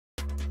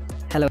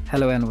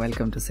Hello and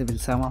welcome to Civil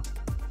Summer.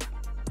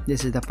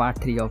 This is the part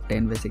 3 of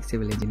 10 basic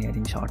civil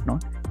engineering short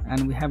note,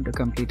 and we have to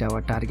complete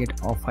our target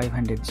of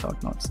 500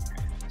 short notes.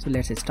 So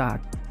let's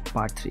start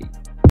part 3.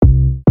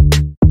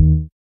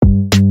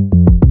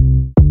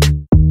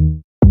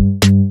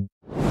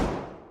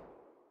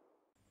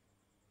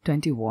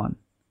 (21)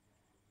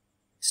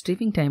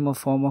 Stripping time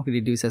of formwork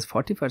reduces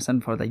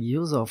 40% for the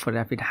use of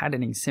rapid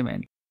hardening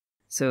cement.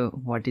 So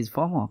what is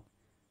formwork?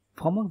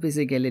 Formwork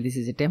basically this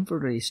is a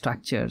temporary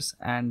structures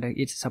and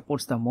it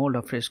supports the mold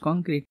of fresh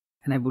concrete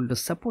and able to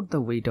support the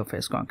weight of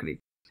fresh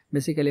concrete.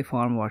 Basically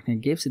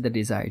formwork gives the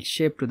desired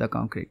shape to the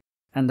concrete,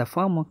 and the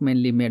formwork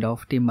mainly made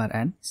of timber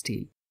and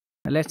steel.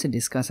 Now let's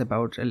discuss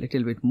about a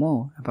little bit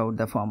more about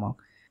the formwork.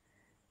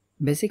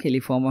 Basically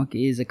formwork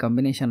is a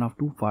combination of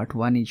two parts.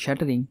 One is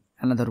shuttering,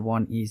 another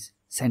one is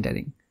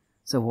centering.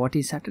 So what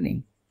is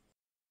shuttering?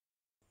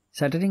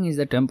 Shuttering is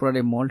the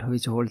temporary mold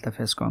which holds the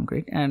fresh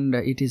concrete, and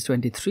it is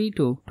 23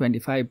 to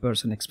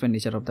 25%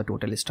 expenditure of the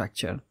total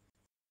structure.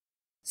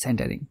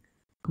 Centering,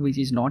 which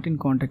is not in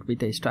contact with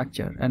the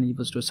structure and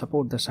used to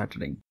support the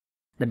shuttering.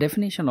 The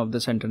definition of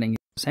the centering: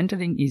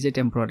 centering is a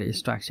temporary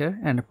structure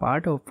and a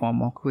part of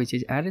formwork which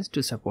is arranged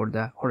to support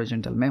the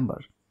horizontal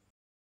member.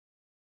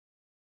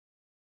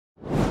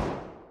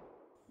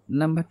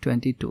 Number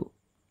 22.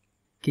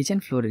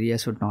 Kitchen floor area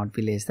should not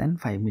be less than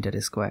 5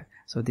 meters square.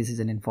 So this is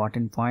an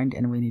important point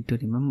and we need to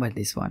remember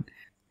this one.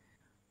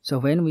 So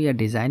when we are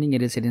designing a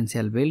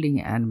residential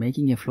building and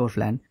making a floor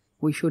plan,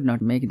 we should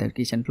not make the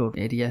kitchen floor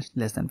area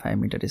less than 5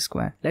 meters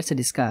square. Let's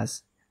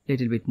discuss a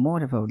little bit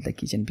more about the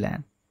kitchen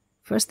plan.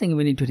 First thing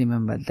we need to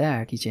remember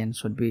that kitchen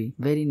should be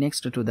very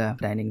next to the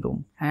dining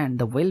room, and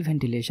the well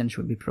ventilation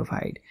should be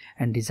provided,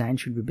 and design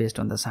should be based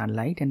on the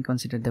sunlight and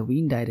consider the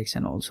wind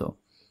direction also.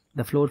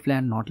 The floor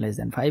plan not less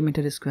than 5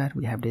 meters square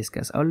we have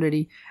discussed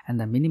already, and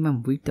the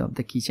minimum width of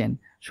the kitchen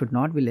should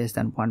not be less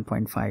than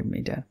 1.5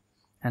 meter,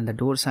 and the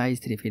door size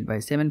 3 feet by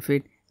 7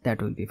 feet,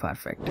 that will be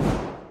perfect.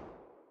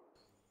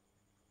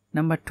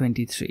 Number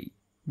 23.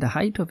 The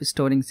height of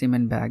storing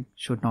cement bag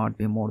should not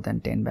be more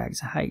than 10 bags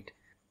height.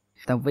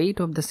 The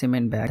weight of the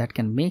cement bag that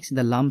can make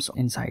the lumps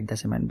inside the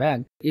cement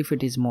bag if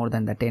it is more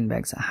than the 10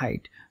 bags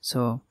height.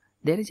 So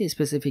there is a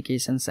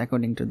specifications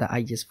according to the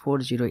IS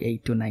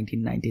 408 to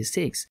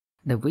 1996.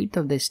 The width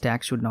of the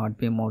stack should not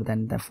be more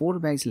than the 4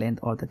 bags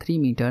length or the 3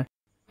 meter,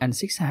 and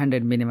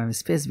 600 minimum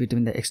space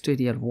between the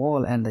exterior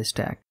wall and the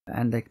stack,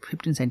 and the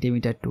 15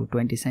 cm to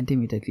 20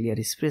 cm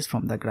clear space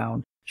from the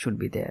ground should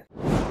be there.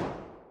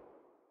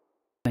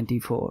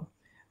 24.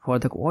 For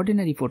the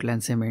ordinary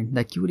Portland cement,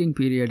 the curing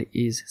period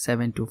is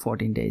 7 to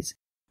 14 days.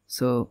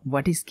 So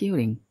what is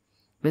curing?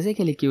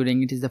 Basically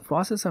curing, it is the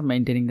process of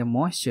maintaining the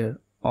moisture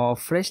of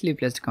freshly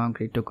placed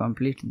concrete to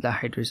complete the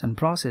hydration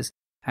process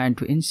and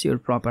to ensure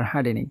proper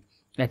hardening,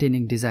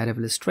 attaining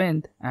desirable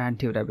strength and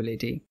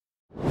durability.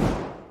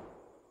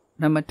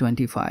 Number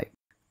 25.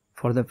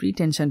 For the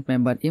pre-tensioned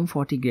member,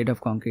 M40 grade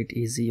of concrete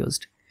is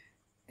used.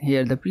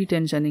 Here the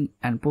pre-tensioning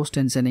and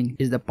post-tensioning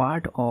is the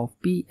part of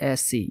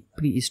PSC,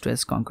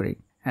 pre-stress concrete,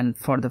 and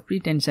for the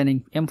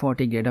pre-tensioning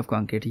M40 grade of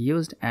concrete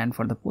used, and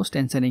for the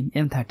post-tensioning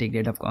M30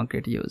 grade of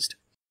concrete used.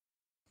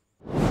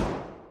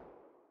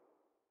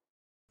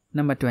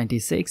 Number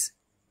 26.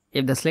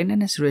 If the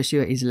slenderness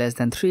ratio is less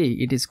than 3,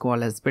 it is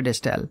called as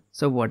pedestal.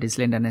 So what is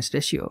slenderness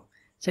ratio?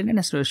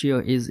 Slenderness ratio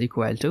is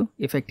equal to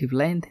effective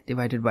length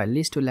divided by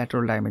least to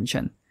lateral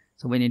dimension.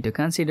 So we need to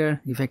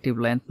consider effective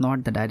length,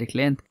 not the direct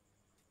length.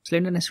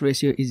 Slenderness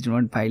ratio is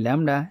denoted by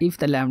lambda. If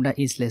the lambda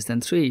is less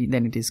than 3,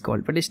 then it is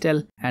called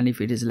pedestal, and if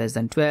it is less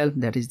than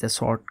 12, that is the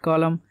short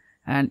column,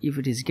 and if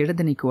it is greater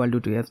than or equal to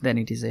 12, then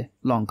it is a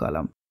long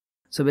column.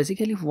 So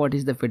basically what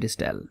is the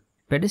pedestal?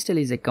 Pedestal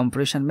is a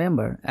compression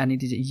member and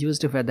it is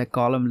used where the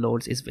column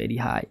loads is very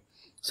high.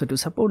 So to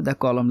support the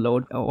column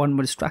load, one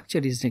more structure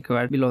is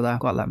required below the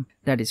column,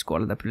 that is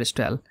called the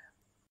pedestal.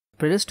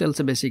 Pedestals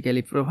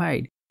basically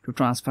provide to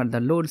transfer the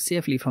load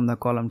safely from the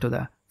column to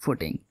the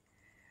footing.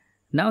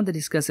 Now let's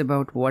discuss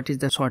about what is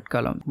the short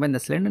column. When the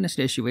slenderness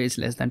ratio is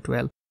less than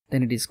 12,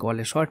 then it is called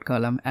a short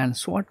column, and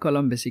short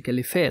column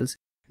basically fails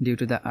due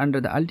to the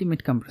under the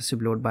ultimate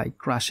compressive load by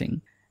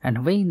crushing.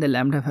 And when the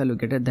lambda value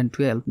greater than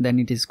 12, then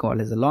it is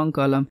called as a long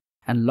column,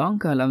 and long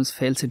columns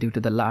fails due to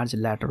the large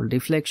lateral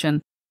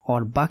deflection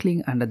or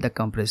buckling under the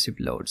compressive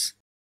loads.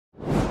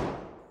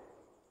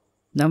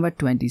 Number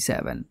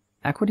 27.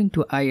 According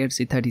to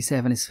IRC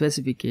 37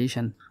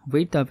 specification,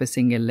 width of a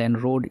single lane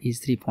road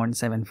is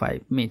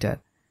 3.75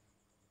 meter.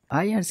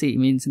 IRC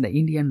means the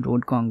Indian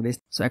Road Congress.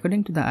 So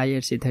according to the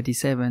IRC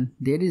 37,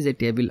 there is a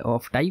table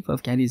of type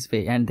of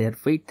carriageway and their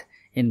width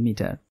in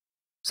meter.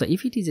 So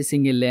if it is a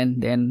single lane,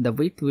 then the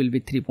width will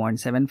be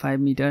 3.75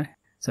 meter.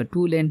 So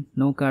 2 lane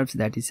no curves,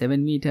 that is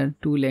 7 meter,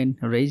 2 lane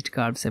raised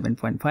curve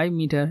 7.5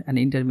 meter, and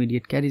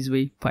intermediate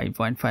carriageway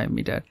 5.5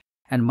 meter,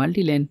 and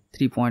multi-lane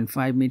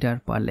 3.5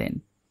 meter per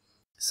lane.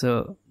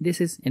 So this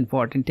is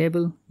important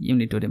table you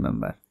need to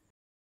remember.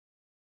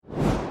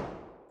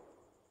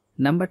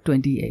 Number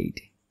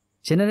 28.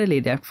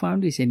 Generally, raft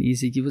foundation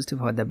is used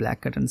for the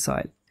black cotton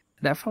soil.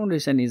 Raft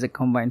foundation is a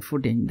combined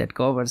footing that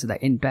covers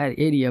the entire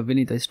area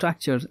beneath the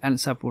structures and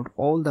support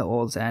all the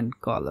walls and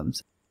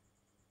columns.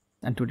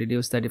 And to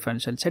reduce the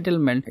differential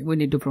settlement, we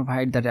need to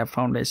provide the raft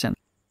foundation.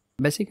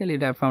 Basically,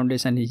 raft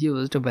foundation is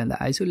used when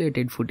the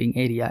isolated footing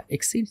area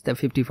exceeds the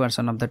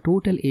 50% of the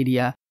total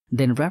area,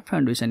 then raft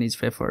foundation is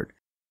preferred.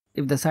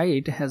 If the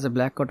site has a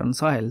black cotton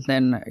soil,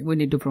 then we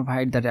need to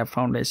provide the raft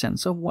foundation.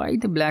 So why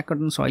the black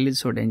cotton soil is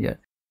so dangerous?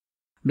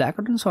 Black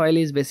cotton soil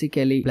is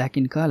basically black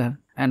in color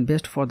and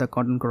best for the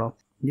cotton crop.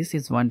 This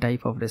is one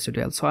type of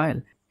residual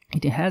soil.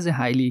 It has a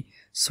highly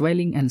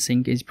swelling and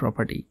sinkage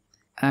property,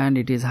 and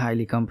it is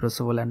highly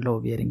compressible and low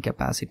bearing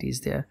capacity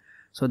is there.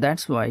 So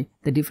that's why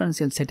the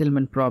differential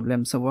settlement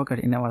problems occur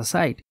in our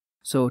site.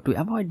 So to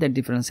avoid that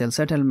differential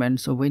settlement,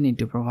 so we need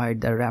to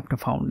provide the raft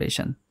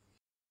foundation.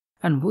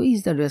 And who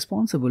is the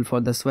responsible for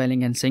the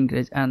swelling and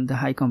sinkage and the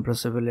high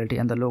compressibility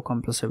and the low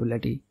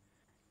compressibility?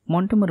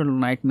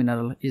 Montmorillonite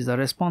mineral is the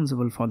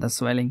responsible for the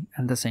swelling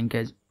and the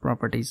sinkage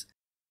properties.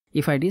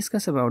 If I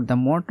discuss about the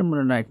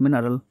Montmorillonite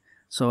mineral,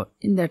 so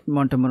in that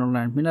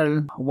Montmorillonite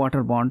mineral,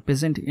 water bond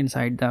present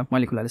inside the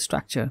molecular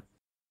structure.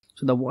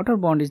 So the water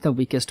bond is the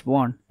weakest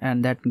bond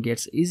and that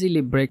gets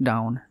easily break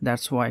down.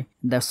 That's why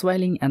the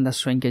swelling and the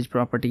shrinkage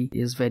property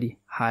is very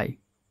high.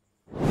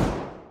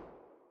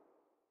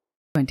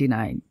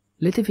 29.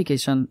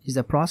 Lithification is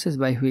the process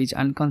by which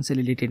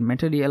unconsolidated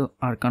material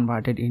are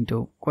converted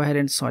into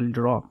coherent solid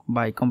rock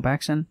by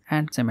compaction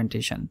and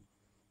cementation.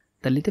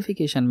 The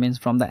lithification means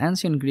from the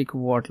ancient Greek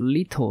word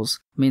lithos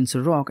means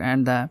rock,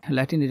 and the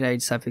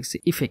Latinized suffix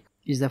 "ific"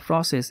 is the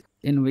process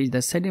in which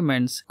the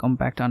sediments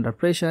compact under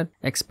pressure,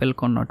 expel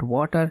connate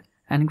water,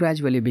 and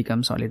gradually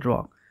become solid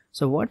rock.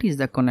 So what is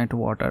the connate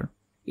water?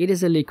 It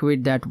is a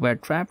liquid that were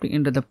trapped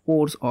into the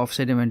pores of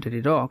sedimentary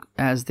rock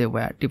as they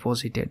were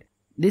deposited.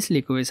 These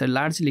liquids are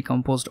largely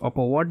composed of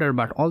water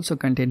but also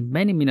contain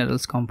many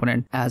minerals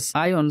components as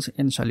ions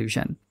in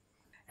solution.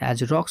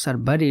 As rocks are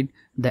buried,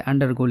 they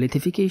undergo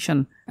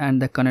lithification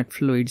and the connate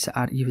fluids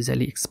are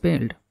usually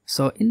expelled.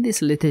 So in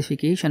this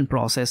lithification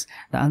process,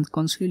 the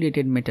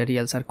unconsolidated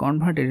materials are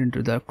converted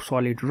into the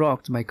solid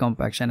rocks by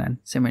compaction and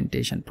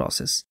cementation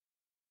process.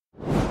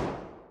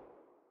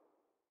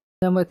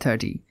 Number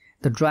 30.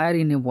 The dryer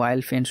in a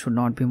wire paint should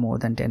not be more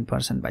than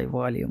 10% by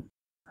volume.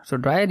 So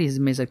dryer is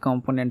a major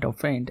component of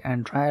paint,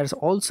 and dryers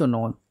also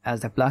known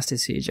as the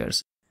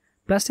plasticizers.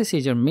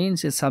 Plasticizer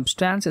means a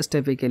substance is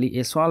typically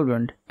a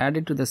solvent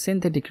added to the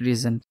synthetic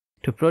resin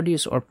to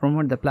produce or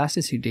promote the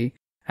plasticity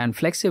and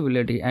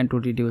flexibility and to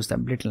reduce the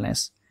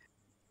brittleness.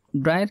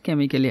 Dryer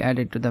chemically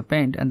added to the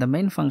paint, and the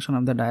main function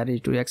of the dryer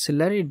is to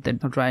accelerate the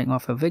drying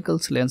of a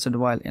vehicle's lensed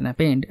while in a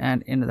paint,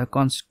 and in the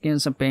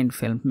consequence of paint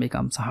film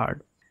becomes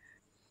hard.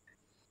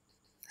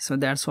 So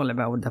that's all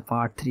about the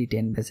Part 3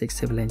 10 Basic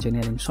Civil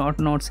Engineering Short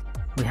Notes.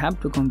 We have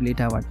to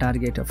complete our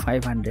target of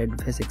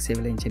 500 Basic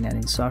Civil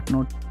Engineering Short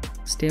Notes.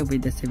 Stay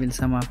with the Civil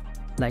Sum Up,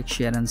 like,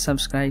 share and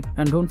subscribe,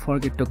 and don't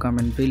forget to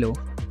comment below.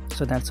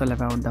 So that's all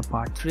about the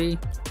Part 3.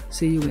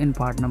 See you in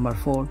part number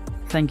 4.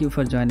 Thank you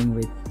for joining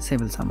with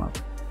Civil Sum Up.